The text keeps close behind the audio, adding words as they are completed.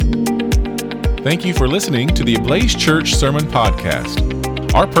Thank you for listening to the Ablaze Church Sermon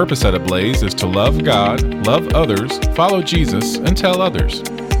Podcast. Our purpose at Ablaze is to love God, love others, follow Jesus, and tell others.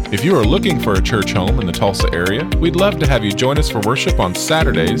 If you are looking for a church home in the Tulsa area, we'd love to have you join us for worship on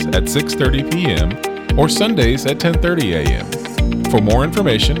Saturdays at 6:30 p.m. or Sundays at 10:30 a.m. For more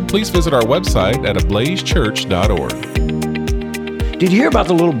information, please visit our website at ablazechurch.org. Did you hear about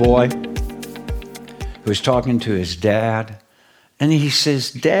the little boy who was talking to his dad? And he says,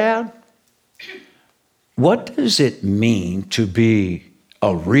 "Dad, what does it mean to be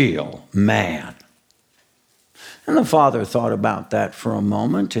a real man?" And the father thought about that for a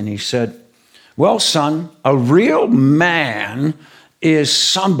moment, and he said, "Well, son, a real man is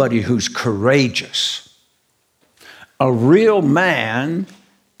somebody who's courageous. A real man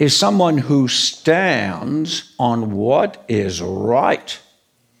is someone who stands on what is right.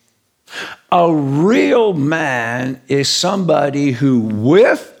 A real man is somebody who,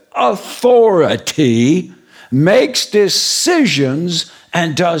 with authority, makes decisions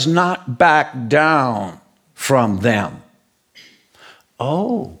and does not back down from them."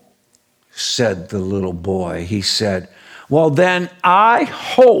 "Oh," said the little boy. He said, "Well, then I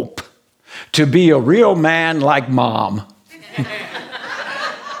hope to be a real man like Mom."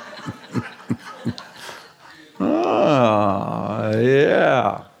 Oh,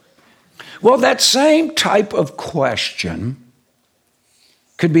 yeah. Well, that same type of question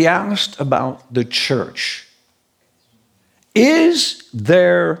could be asked about the church. Is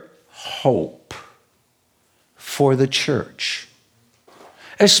there hope for the church?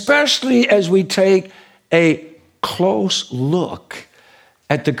 Especially as we take a close look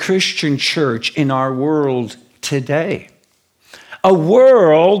at the Christian church in our world today. A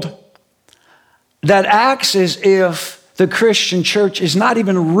world that acts as if the Christian church is not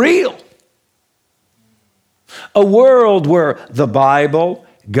even real. A world where the Bible,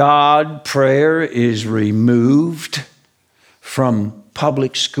 God, prayer is removed from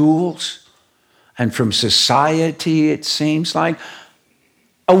public schools and from society, it seems like.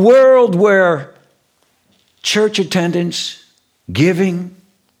 A world where church attendance, giving,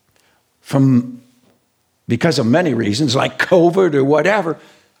 because of many reasons like COVID or whatever,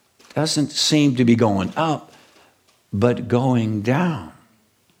 doesn't seem to be going up, but going down.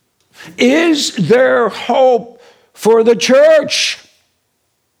 Is there hope for the church?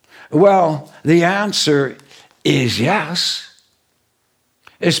 Well, the answer is yes,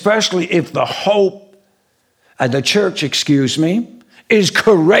 especially if the church is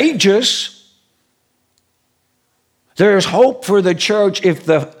courageous. There's hope for the church if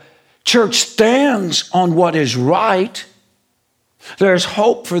the church stands on what is right. There's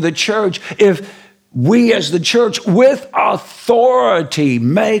hope for the church if we as the church with authority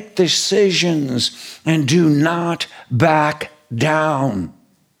make decisions and do not back down.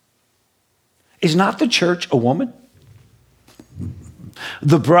 Is not the church a woman?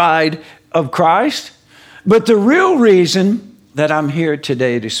 The bride of Christ? But the real reason that I'm here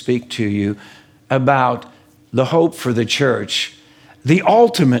today to speak to you about the hope for the church, the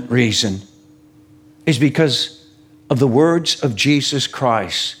ultimate reason, is because of the words of Jesus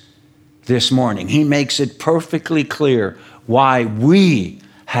Christ this morning. He makes it perfectly clear why we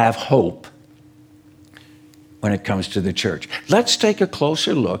have hope when it comes to the church. Let's take a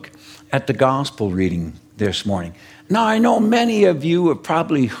closer look at the gospel reading this morning. Now, I know many of you have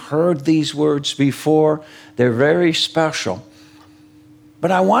probably heard these words before. They're very special.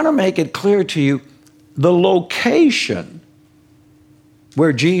 But I want to make it clear to you the location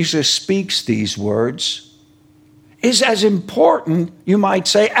where Jesus speaks these words is as important, you might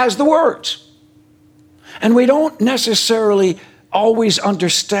say, as the words. And we don't necessarily always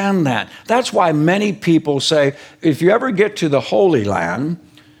understand that. That's why many people say, if you ever get to the Holy Land,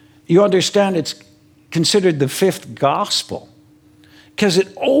 you understand it's considered the fifth gospel, because it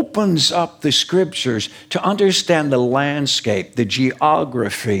opens up the scriptures to understand the landscape, the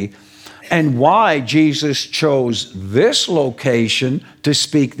geography, and why Jesus chose this location to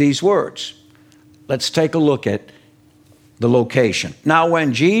speak these words. Let's take a look at the location. Now,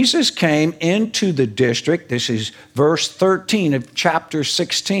 when Jesus came into the district, this is verse 13 of chapter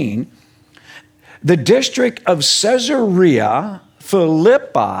 16, the district of Caesarea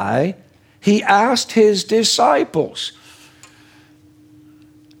Philippi, he asked his disciples.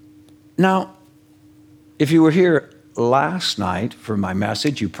 Now, if you were here last night for my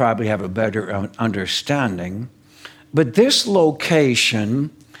message, you probably have a better understanding. But this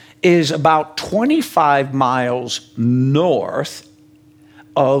location is about 25 miles north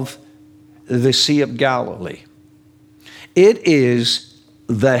of the Sea of Galilee. It is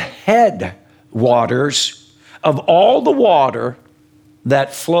the headwaters of all the water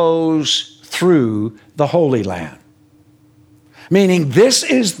that flows through the Holy Land. Meaning this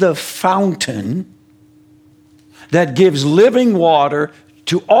is the fountain that gives living water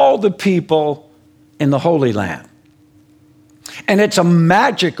to all the people in the Holy Land. And it's a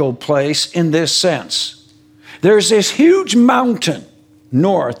magical place in this sense. There's this huge mountain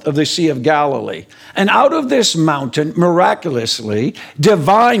north of the Sea of Galilee. And out of this mountain, miraculously,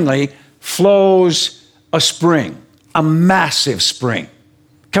 divinely, flows a spring, a massive spring.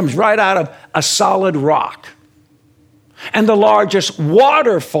 Comes right out of a solid rock. And the largest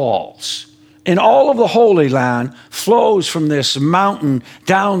waterfalls in all of the Holy Land flows from this mountain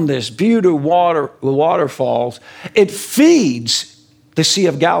down this beautiful waterfalls. It feeds the Sea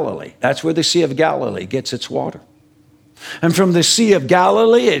of Galilee. That's where the Sea of Galilee gets its water. And from the Sea of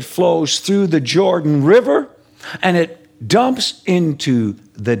Galilee, it flows through the Jordan River, and it dumps into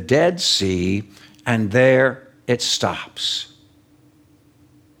the Dead Sea, and there it stops.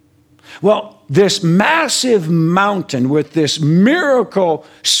 Well, this massive mountain with this miracle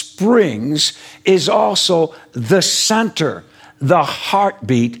springs is also the center, the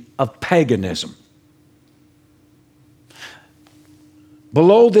heartbeat of paganism.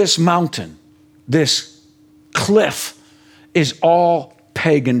 Below this mountain, this cliff, is all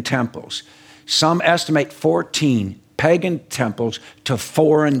pagan temples. Some estimate 14 pagan temples to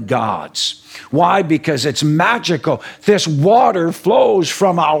foreign gods. Why? Because it's magical. This water flows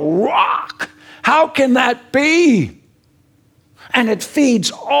from a rock. How can that be? And it feeds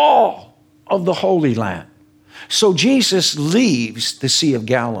all of the Holy Land. So Jesus leaves the Sea of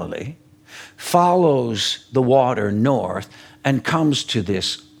Galilee, follows the water north, and comes to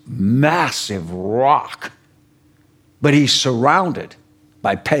this massive rock. But he's surrounded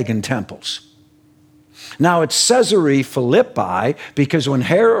by pagan temples. Now it's Caesarea Philippi because when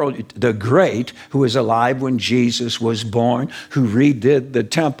Herod the Great, who was alive when Jesus was born, who redid the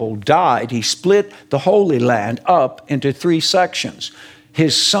temple, died, he split the Holy Land up into 3 sections.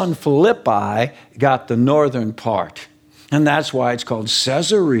 His son Philippi got the northern part. And that's why it's called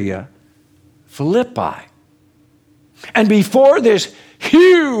Caesarea Philippi. And before this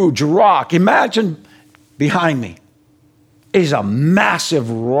huge rock, imagine behind me, is a massive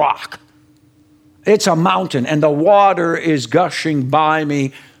rock. It's a mountain, and the water is gushing by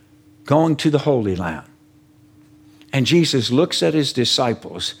me, going to the Holy Land. And Jesus looks at his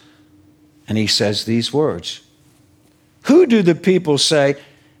disciples, and he says these words. Who do the people say?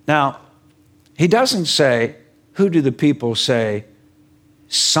 Now, he doesn't say, who do the people say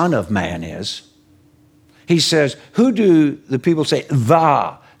Son of Man is? He says, who do the people say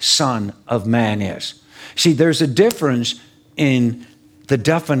the Son of Man is? See, there's a difference in the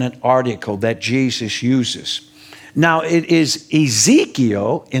definite article that Jesus uses. Now, it is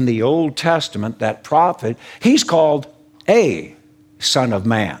Ezekiel in the Old Testament, that prophet, he's called a Son of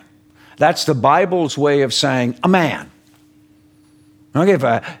Man. That's the Bible's way of saying a man.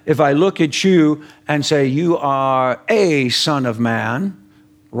 Okay, if I look at you and say you are a Son of Man,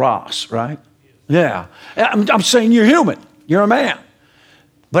 Ross, right? Yeah. I'm saying you're human. You're a man.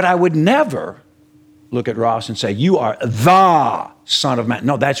 But I would never look at Ross and say, you are the Son of Man.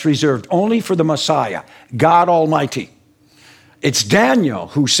 No, that's reserved only for the Messiah, God Almighty. It's Daniel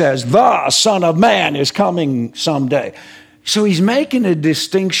who says, the Son of Man is coming someday. So he's making a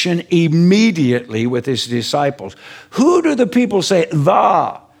distinction immediately with his disciples. Who do the people say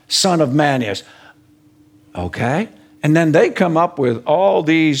the Son of Man is? Okay. And then they come up with all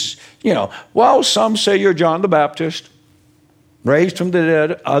these, well, some say you're John the Baptist, raised from the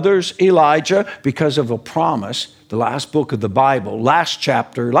dead, others Elijah, because of a promise, the last book of the Bible, last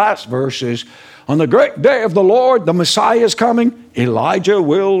chapter, last verses, on the great day of the Lord, the Messiah is coming, Elijah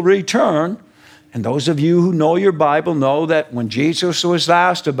will return. And those of you who know your Bible know that when Jesus was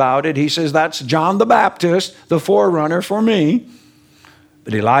asked about it, he says, that's John the Baptist, the forerunner for me.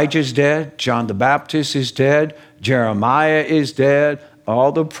 But Elijah's dead, John the Baptist is dead, Jeremiah is dead,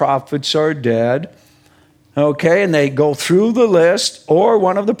 all the prophets are dead. Okay, and they go through the list, or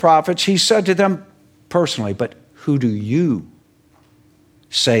one of the prophets, he said to them personally, but who do you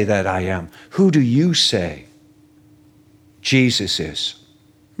say that I am? Who do you say Jesus is?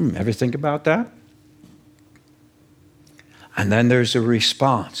 Ever think about that? And then there's a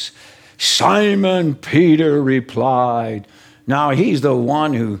response. Simon Peter replied. Now he's the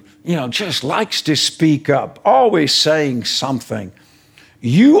one who, just likes to speak up, always saying something.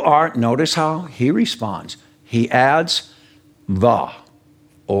 You are, notice how he responds. He adds the,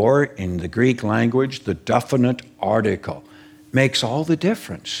 or in the Greek language, the definite article. Makes all the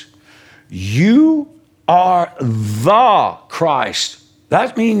difference. You are the Christ.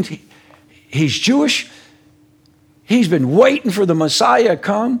 That means he's Jewish. He's been waiting for the Messiah to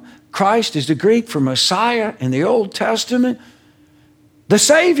come, Christ is the Greek for Messiah in the Old Testament, the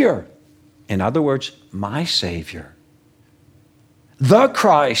Savior. In other words, my Savior. The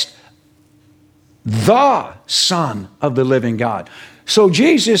Christ, the Son of the living God. So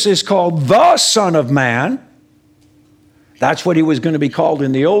Jesus is called the Son of Man. That's what he was going to be called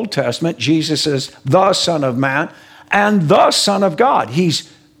in the Old Testament. Jesus is the Son of Man and the Son of God.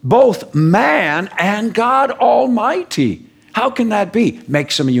 He's both man and God Almighty. How can that be?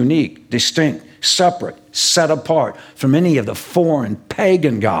 Makes him unique, distinct, separate, set apart from any of the foreign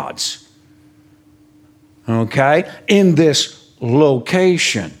pagan gods. Okay? In this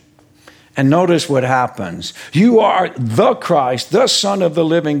location. And notice what happens. You are the Christ, the Son of the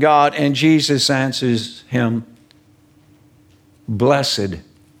living God. And Jesus answers him, blessed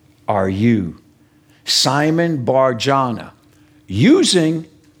are you, Simon Bar-Jonah, using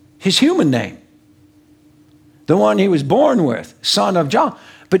his human name, the one he was born with, son of John.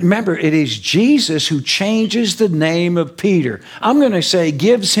 But remember, it is Jesus who changes the name of Peter. I'm going to say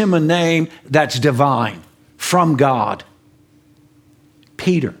gives him a name that's divine, from God.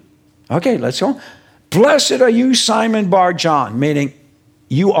 Peter. Okay, let's go. Blessed are you, Simon Bar-Jonah, meaning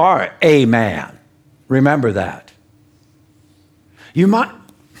you are a man. Remember that. You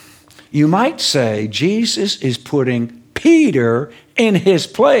might say Jesus is putting Peter in his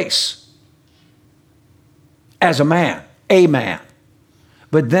place as a man.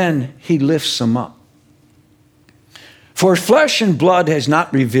 But then he lifts him up. For flesh and blood has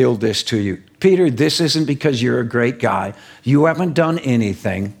not revealed this to you. Peter, this isn't because you're a great guy. You haven't done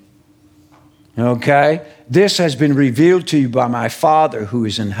anything. Okay? This has been revealed to you by my Father who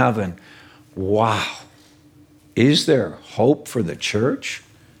is in heaven. Wow. Is there hope for the church?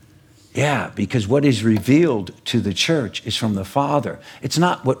 Yeah, because what is revealed to the church is from the Father. It's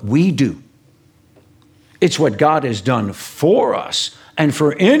not what we do. It's what God has done for us and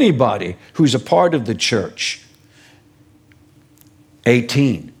for anybody who's a part of the church.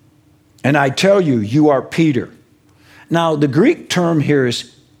 18. And I tell you, you are Peter. Now, the Greek term here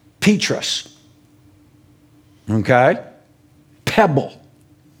is Petros. Okay? Pebble.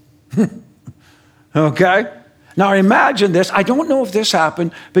 Okay? Now imagine this. I don't know if this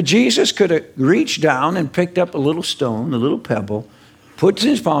happened, but Jesus could have reached down and picked up a little stone, a little pebble, puts it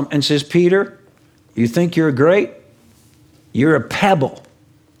in his palm and says, Peter, you think you're great? You're a pebble.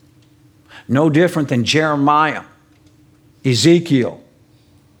 No different than Jeremiah, Ezekiel,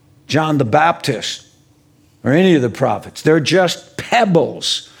 John the Baptist, or any of the prophets. They're just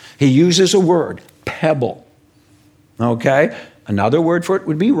pebbles. He uses a word, pebble. Okay? Another word for it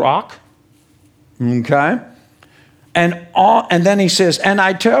would be rock. Okay? And then he says, and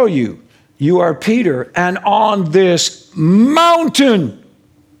I tell you, you are Peter, and on this mountain.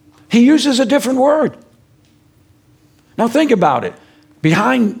 He uses a different word. Now think about it.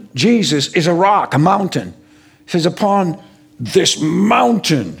 Behind Jesus is a rock, a mountain. He says, upon this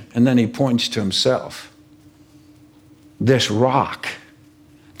mountain, and then he points to himself. This rock,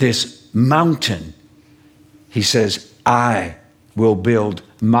 this mountain, he says, I will build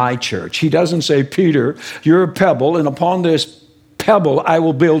my church. He doesn't say, Peter, you're a pebble, and upon this pebble, I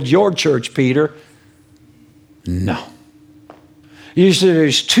will build your church, Peter. No. You see,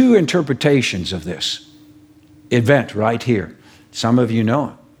 there's two interpretations of this event right here. Some of you know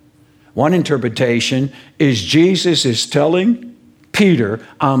it. One interpretation is Jesus is telling Peter,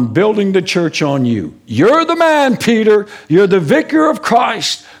 I'm building the church on you. You're the man, Peter. You're the vicar of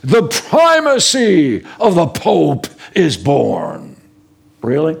Christ. The primacy of the Pope is born.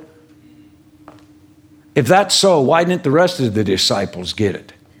 Really? If that's so, why didn't the rest of the disciples get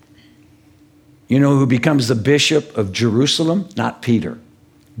it? You know who becomes the bishop of Jerusalem? Not Peter,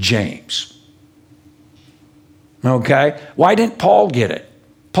 James. Okay? Why didn't Paul get it?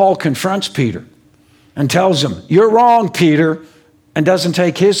 Paul confronts Peter and tells him, you're wrong, Peter, and doesn't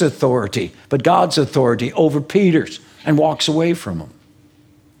take his authority, but God's authority over Peter's, and walks away from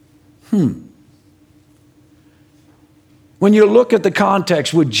him. When you look at the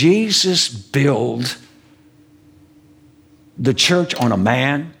context, would Jesus build the church on a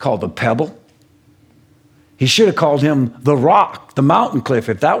man called the pebble? He should have called him the rock, the mountain cliff,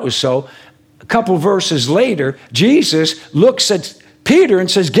 if that was so. A couple verses later, Jesus looks at Peter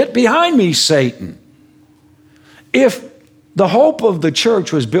and says, get behind me, Satan. If the hope of the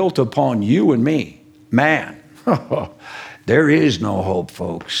church was built upon you and me, man, there is no hope,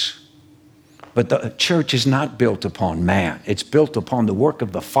 folks. But the church is not built upon man. It's built upon the work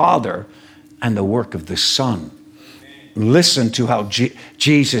of the Father and the work of the Son. Listen to how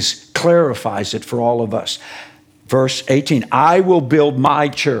Jesus clarifies it for all of us. Verse 18, I will build my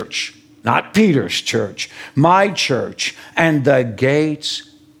church, not Peter's church, my church, and the gates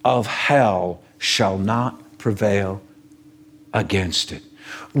of hell shall not prevail against it.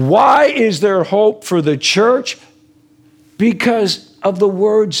 Why is there hope for the church? Because of the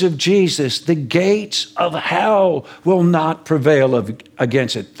words of Jesus. The gates of hell will not prevail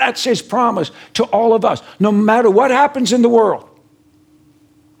against it. That's his promise to all of us. No matter what happens in the world,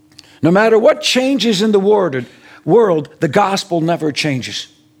 no matter what changes in the world, the gospel never changes.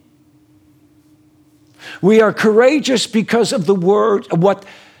 We are courageous because of the word, of what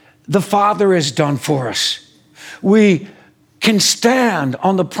the Father has done for us. We can stand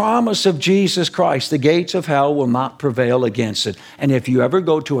on the promise of Jesus Christ. The gates of hell will not prevail against it. And if you ever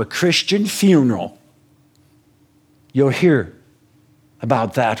go to a Christian funeral, you'll hear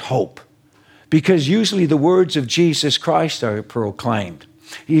about that hope. Because usually the words of Jesus Christ are proclaimed.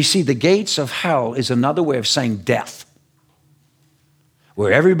 You see, the gates of hell is another way of saying death.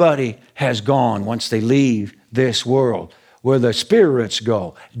 Where everybody has gone once they leave this world, where the spirits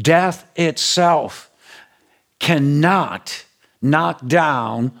go. Death itself cannot knock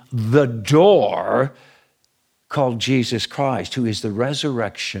down the door called Jesus Christ, who is the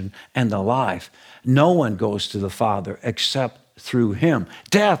resurrection and the life. No one goes to the Father except through him.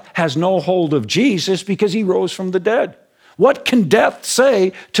 Death has no hold of Jesus because he rose from the dead. What can death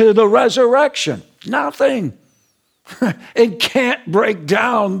say to the resurrection? Nothing. It can't break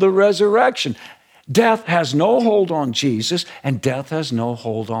down the resurrection. Death has no hold on Jesus, and death has no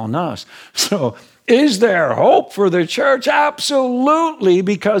hold on us. So, is there hope for the church? Absolutely,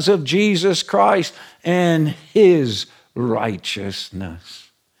 because of Jesus Christ and his righteousness.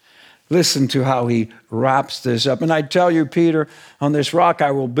 Listen to how he wraps this up. And I tell you, Peter, on this rock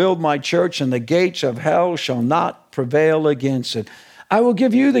I will build my church, and the gates of hell shall not prevail against it. I will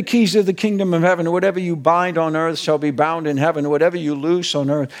give you the keys of the kingdom of heaven. Whatever you bind on earth shall be bound in heaven. Whatever you loose on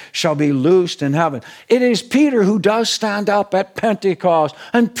earth shall be loosed in heaven. It is Peter who does stand up at Pentecost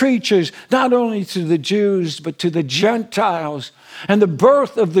and preaches not only to the Jews, but to the Gentiles. And the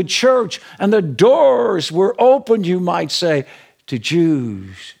birth of the church and the doors were opened, you might say, to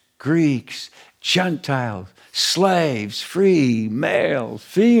Jews, Greeks, Gentiles, slaves, free, male,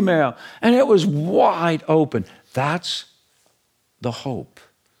 female. And it was wide open. That's the hope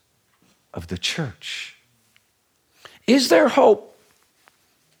of the church. Is there hope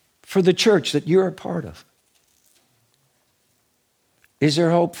for the church that you're a part of? Is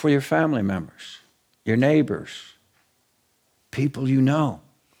there hope for your family members, your neighbors, people you know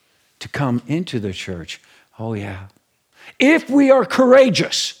to come into the church? Oh, yeah. If we are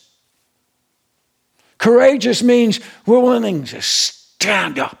courageous, courageous means we're willing to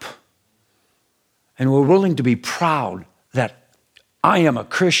stand up and we're willing to be proud that I am a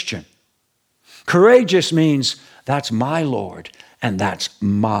Christian. Courageous means that's my Lord and that's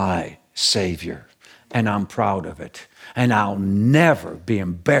my Savior. And I'm proud of it. And I'll never be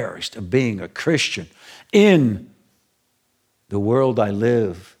embarrassed of being a Christian in the world I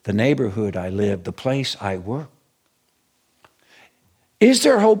live, the neighborhood I live, the place I work. Is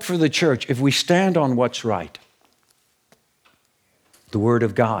there hope for the church if we stand on what's right? The Word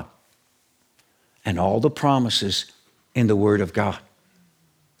of God and all the promises in the Word of God.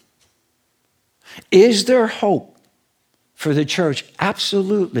 Is there hope for the church?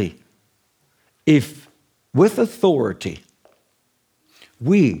 Absolutely. If with authority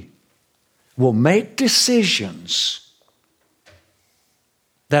we will make decisions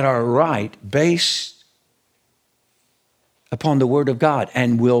that are right based upon the Word of God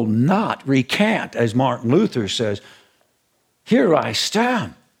and will not recant, as Martin Luther says, here I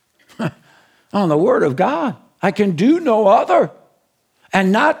stand on the Word of God. I can do no other.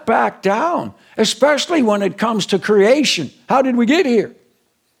 And not back down, especially when it comes to creation. How did we get here?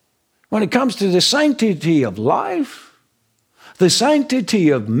 When it comes to the sanctity of life, the sanctity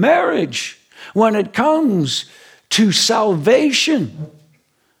of marriage, when it comes to salvation,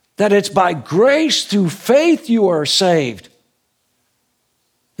 that it's by grace through faith you are saved,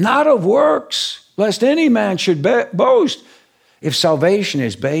 not of works, lest any man should boast. If salvation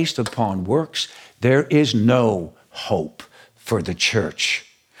is based upon works, there is no hope for the church.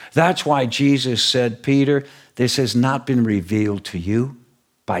 That's why Jesus said, Peter, this has not been revealed to you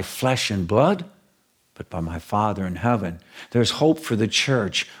by flesh and blood, but by my Father in heaven. There's hope for the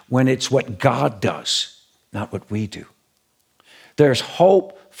church when it's what God does, not what we do. There's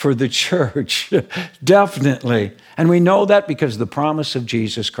hope for the church, definitely. And we know that because of the promise of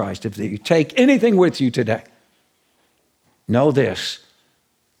Jesus Christ. If you take anything with you today, know this,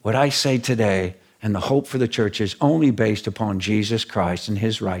 what I say today and the hope for the church is only based upon Jesus Christ and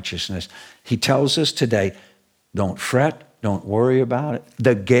his righteousness. He tells us today, don't fret, don't worry about it.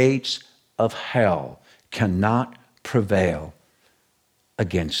 The gates of hell cannot prevail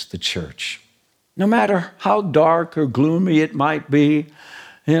against the church. No matter how dark or gloomy it might be,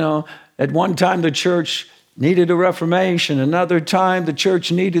 at one time the church needed a reformation, another time the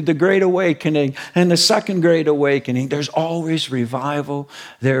church needed the Great Awakening and the Second Great Awakening. There's always revival.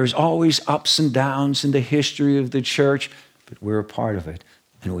 There's always ups and downs in the history of the church, but we're a part of it,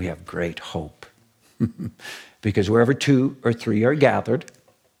 and we have great hope. Because wherever 2 or 3 are gathered,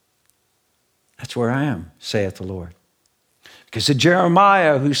 that's where I am, saith the Lord. Because of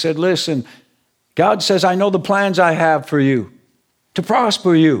Jeremiah, who said, listen, God says, I know the plans I have for you, to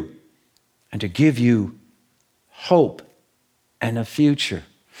prosper you and to give you hope and a future.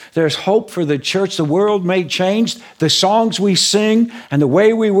 There's hope for the church. The world may change. The songs we sing and the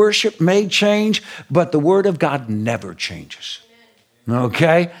way we worship may change, but the Word of God never changes.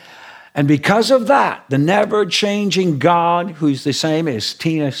 Okay? And because of that, the never-changing God, who's the same as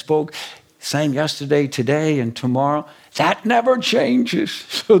Tina spoke, same yesterday, today, and tomorrow, that never changes.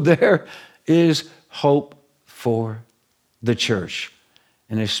 So there is hope for the church,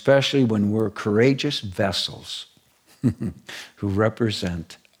 and especially when we're courageous vessels who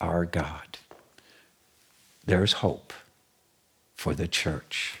represent our God. There's hope for the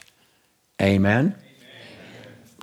church. Amen.